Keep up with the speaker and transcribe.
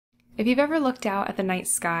If you've ever looked out at the night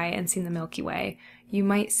sky and seen the Milky Way, you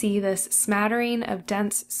might see this smattering of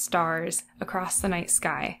dense stars across the night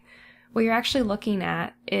sky. What you're actually looking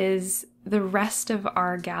at is the rest of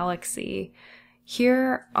our galaxy.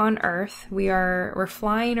 Here on Earth, we're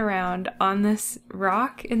flying around on this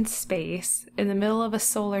rock in space in the middle of a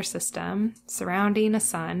solar system, surrounding a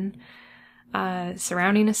sun,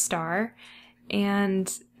 surrounding a star,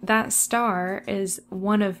 and that star is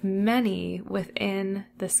one of many within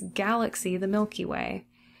this galaxy, the Milky Way.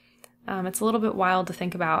 It's a little bit wild to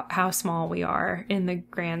think about how small we are in the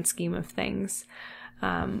grand scheme of things.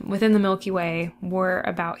 Within the Milky Way, we're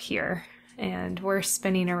about here, and we're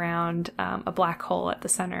spinning around a black hole at the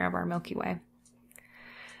center of our Milky Way.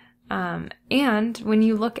 And when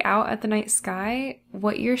you look out at the night sky,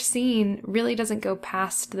 what you're seeing really doesn't go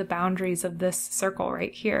past the boundaries of this circle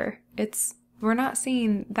right here. We're not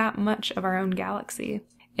seeing that much of our own galaxy.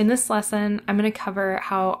 In this lesson, I'm going to cover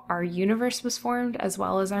how our universe was formed as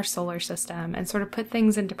well as our solar system and sort of put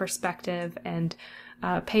things into perspective and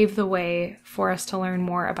pave the way for us to learn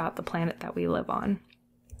more about the planet that we live on.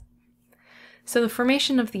 So the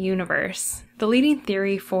formation of the universe. The leading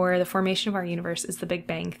theory for the formation of our universe is the Big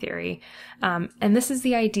Bang theory. And this is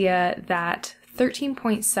the idea that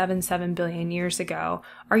 13.77 billion years ago,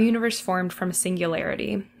 our universe formed from a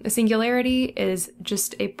singularity. A singularity is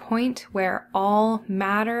just a point where all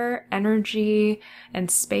matter, energy, and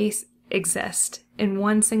space exist in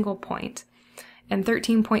one single point. And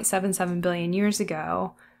 13.77 billion years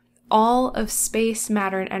ago, all of space,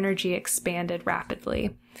 matter, and energy expanded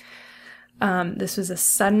rapidly. This was a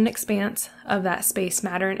sudden expanse of that space,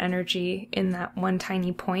 matter, and energy in that one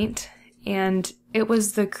tiny point. And it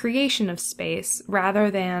was the creation of space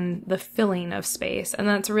rather than the filling of space. And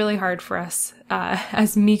that's really hard for us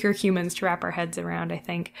as meager humans to wrap our heads around, I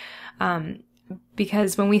think.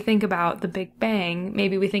 Because when we think about the Big Bang,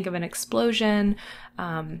 maybe we think of an explosion,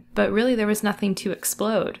 but really there was nothing to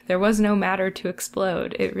explode. There was no matter to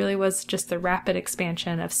explode. It really was just the rapid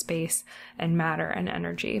expansion of space and matter and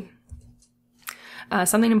energy.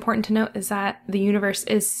 Something important to note is that the universe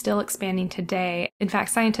is still expanding today. In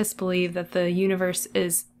fact, scientists believe that the universe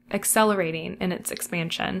is accelerating in its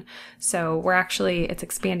expansion. So it's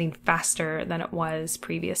expanding faster than it was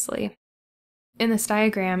previously. In this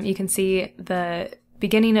diagram, you can see the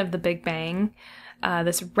beginning of the Big Bang,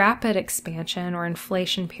 this rapid expansion or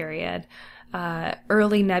inflation period,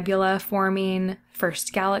 early nebula forming,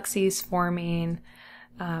 first galaxies forming,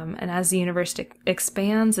 and as the universe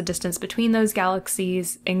expands, the distance between those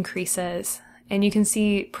galaxies increases. And you can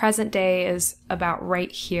see present day is about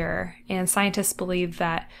right here. And scientists believe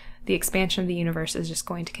that the expansion of the universe is just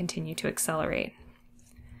going to continue to accelerate.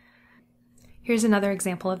 Here's another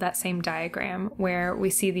example of that same diagram where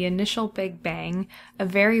we see the initial Big Bang, a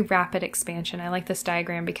very rapid expansion. I like this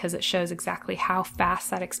diagram because it shows exactly how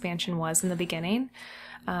fast that expansion was in the beginning.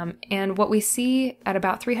 And what we see at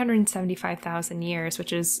about 375,000 years,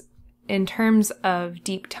 which is in terms of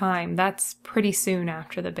deep time, that's pretty soon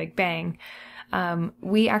after the Big Bang.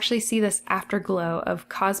 We actually see this afterglow of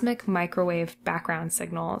cosmic microwave background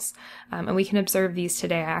signals. And we can observe these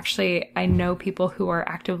today. I know people who are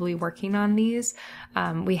actively working on these.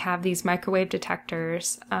 We have these microwave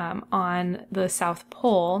detectors on the South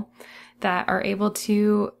Pole that are able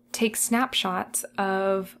to take snapshots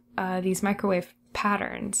of these microwave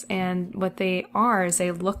patterns, and what they are is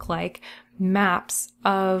they look like maps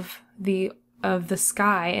of the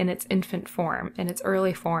sky in its infant form, in its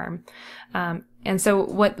early form. And so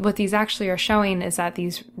what these actually are showing is that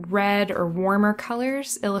these red or warmer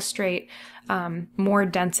colors illustrate more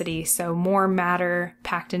density, so more matter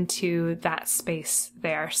packed into that space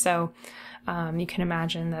there. So you can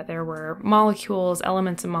imagine that there were molecules,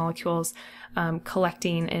 elements of molecules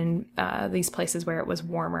collecting in these places where it was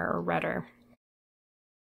warmer or redder.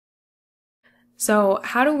 So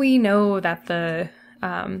how do we know that the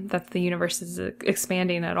universe is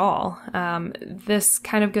expanding at all? This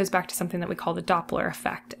kind of goes back to something that we call the Doppler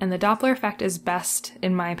Effect. And the Doppler Effect is best,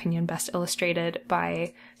 in my opinion, best illustrated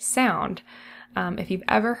by sound. If you've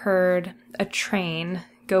ever heard a train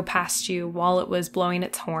go past you while it was blowing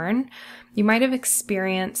its horn, you might have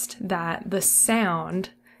experienced that the sound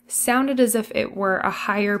sounded as if it were a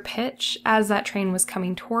higher pitch as that train was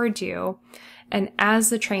coming towards you. And as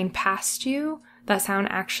the train passed you, that sound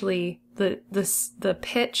actually, the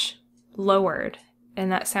pitch lowered,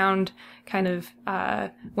 and that sound kind of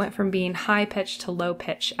went from being high pitch to low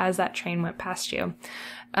pitch as that train went past you.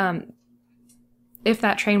 If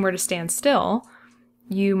that train were to stand still,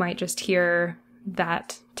 you might just hear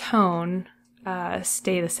that tone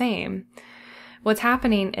stay the same. What's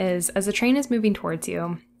happening is, as the train is moving towards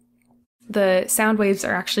you, the sound waves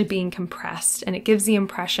are actually being compressed, and it gives the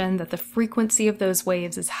impression that the frequency of those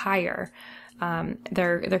waves is higher.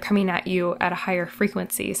 They're coming at you at a higher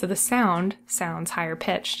frequency, so the sound sounds higher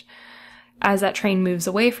pitched. As that train moves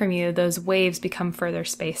away from you, those waves become further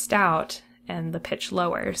spaced out, and the pitch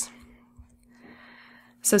lowers.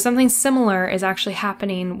 So something similar is actually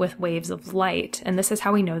happening with waves of light, and this is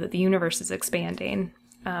how we know that the universe is expanding.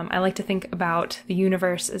 I like to think about the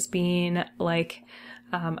universe as being like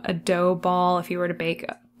a dough ball. If you were to bake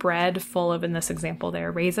bread full of, in this example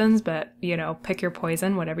there, raisins, but pick your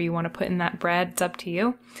poison, whatever you want to put in that bread, it's up to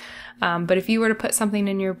you. But if you were to put something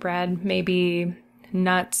in your bread, maybe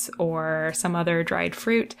nuts or some other dried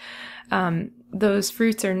fruit, those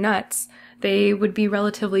fruits or nuts, they would be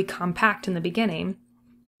relatively compact in the beginning.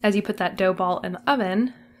 As you put that dough ball in the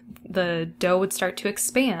oven, the dough would start to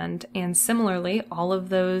expand, and similarly, all of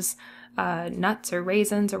those nuts or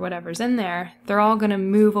raisins or whatever's in there, they're all going to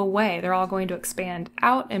move away. They're all going to expand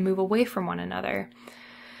out and move away from one another.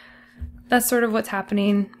 That's sort of what's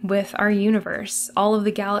happening with our universe. All of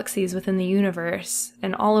the galaxies within the universe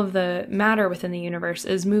and all of the matter within the universe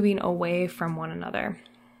is moving away from one another.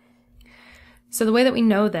 So the way that we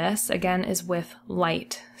know this, again, is with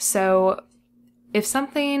light. So if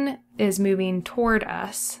something is moving toward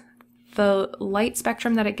us, the light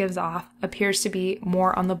spectrum that it gives off appears to be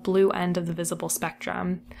more on the blue end of the visible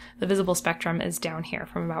spectrum. The visible spectrum is down here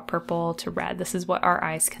from about purple to red. This is what our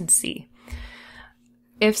eyes can see.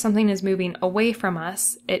 If something is moving away from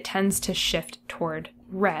us, it tends to shift toward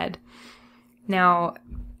red. Now,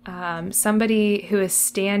 somebody who is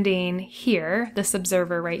standing here, this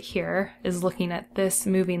observer right here, is looking at this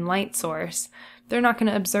moving light source. They're not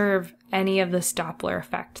going to observe any of this Doppler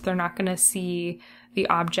effect. They're not going to see the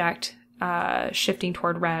object shifting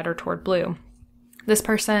toward red or toward blue. This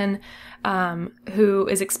person who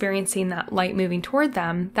is experiencing that light moving toward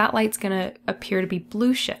them, that light's going to appear to be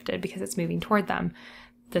blue shifted because it's moving toward them.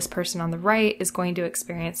 This person on the right is going to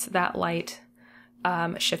experience that light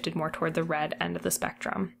shifted more toward the red end of the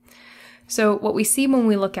spectrum. So what we see when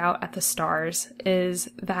we look out at the stars is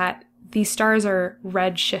that these stars are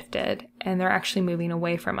red shifted and they're actually moving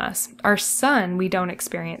away from us. Our sun, we don't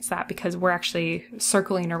experience that because we're actually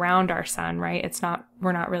circling around our sun, right?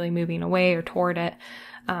 We're not really moving away or toward it.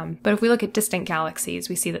 But if we look at distant galaxies,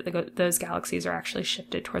 we see that those galaxies are actually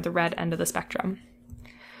shifted toward the red end of the spectrum.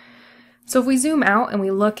 So if we zoom out and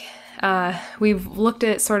we look, we've looked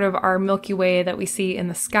at sort of our Milky Way that we see in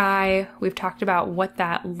the sky. We've talked about what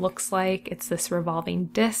that looks like. It's this revolving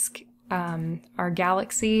disk. Our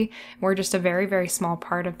galaxy. We're just a very, very small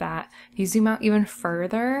part of that. If you zoom out even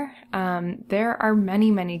further, there are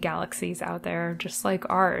many, many galaxies out there just like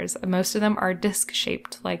ours. Most of them are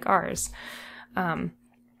disc-shaped like ours.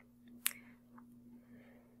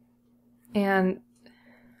 And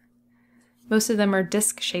most of them are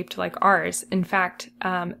disc-shaped like ours. In fact,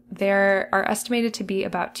 there are estimated to be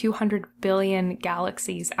about 200 billion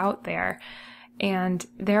galaxies out there. And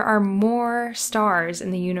there are more stars in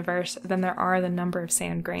the universe than there are the number of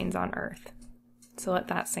sand grains on Earth. So let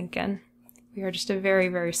that sink in. We are just a very,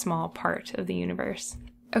 very small part of the universe.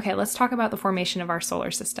 Okay, let's talk about the formation of our solar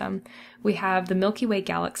system. We have the Milky Way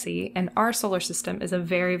galaxy, and our solar system is a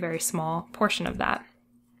very, very small portion of that.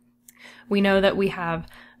 We know that we have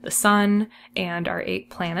the Sun and our 8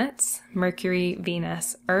 planets: Mercury,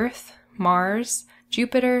 Venus, Earth, Mars,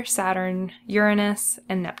 Jupiter, Saturn, Uranus,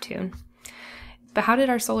 and Neptune. But how did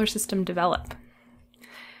our solar system develop?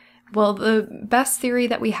 Well, the best theory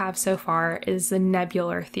that we have so far is the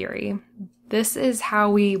Nebular Theory. This is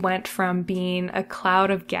how we went from being a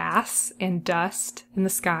cloud of gas and dust in the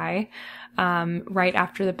sky right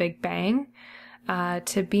after the Big Bang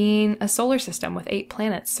to being a solar system with 8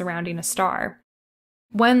 planets surrounding a star.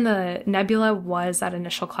 When the nebula was that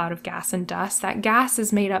initial cloud of gas and dust, that gas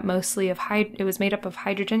is made up mostly of it was made up of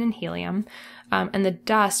hydrogen and helium, and the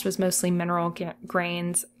dust was mostly mineral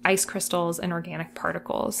grains, ice crystals, and organic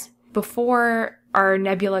particles. Before our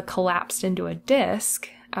nebula collapsed into a disk,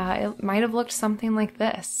 it might have looked something like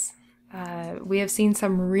this. We have seen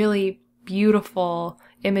some really beautiful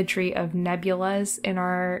imagery of nebulas in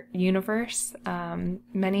our universe.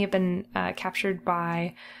 Many have been captured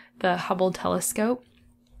by the Hubble telescope.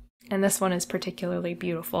 And this one is particularly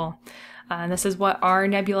beautiful. And this is what our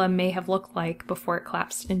nebula may have looked like before it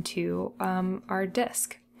collapsed into our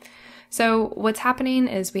disk. So what's happening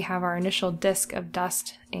is we have our initial disk of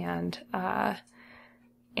dust and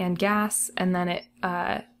gas, and then it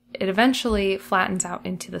eventually flattens out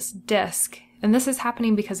into this disk. And this is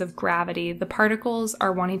happening because of gravity. The particles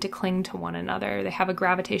are wanting to cling to one another. They have a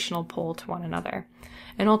gravitational pull to one another.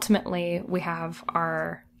 And ultimately, we have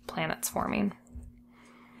our planets forming.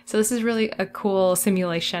 So this is really a cool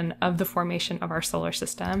simulation of the formation of our solar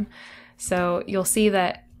system. So you'll see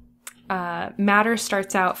that matter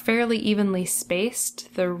starts out fairly evenly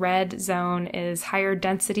spaced. The red zone is higher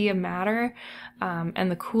density of matter,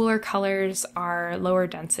 and the cooler colors are lower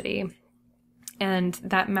density. And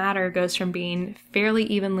that matter goes from being fairly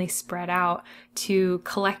evenly spread out to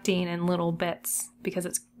collecting in little bits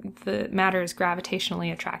because the matter is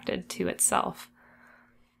gravitationally attracted to itself.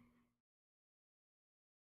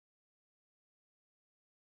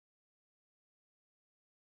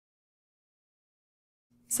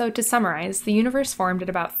 So to summarize, the universe formed at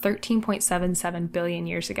about 13.77 billion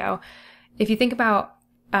years ago. If you think about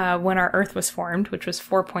when our Earth was formed, which was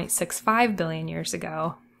 4.65 billion years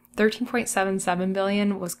ago, 13.77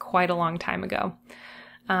 billion was quite a long time ago.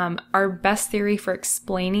 Our best theory for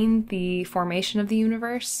explaining the formation of the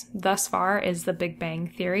universe thus far is the Big Bang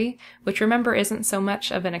Theory, which remember isn't so much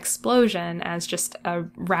of an explosion as just a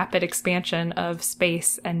rapid expansion of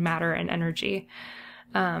space and matter and energy.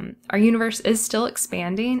 Our universe is still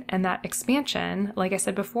expanding, and that expansion, like I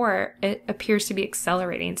said before, it appears to be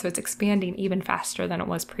accelerating, so it's expanding even faster than it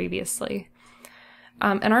was previously.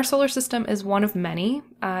 And our solar system is one of many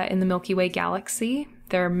in the Milky Way galaxy.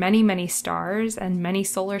 There are many, many stars and many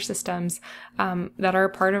solar systems that are a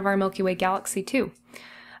part of our Milky Way galaxy too.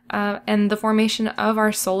 And the formation of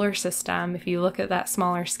our solar system, if you look at that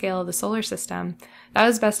smaller scale of the solar system, that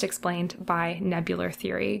was best explained by nebular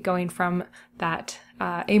theory, going from that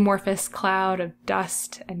amorphous cloud of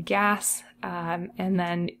dust and gas, and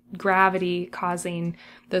then gravity causing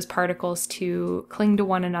those particles to cling to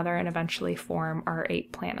one another and eventually form our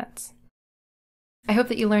 8 planets. I hope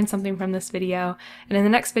that you learned something from this video, and in the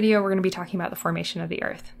next video we're going to be talking about the formation of the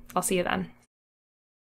Earth. I'll see you then.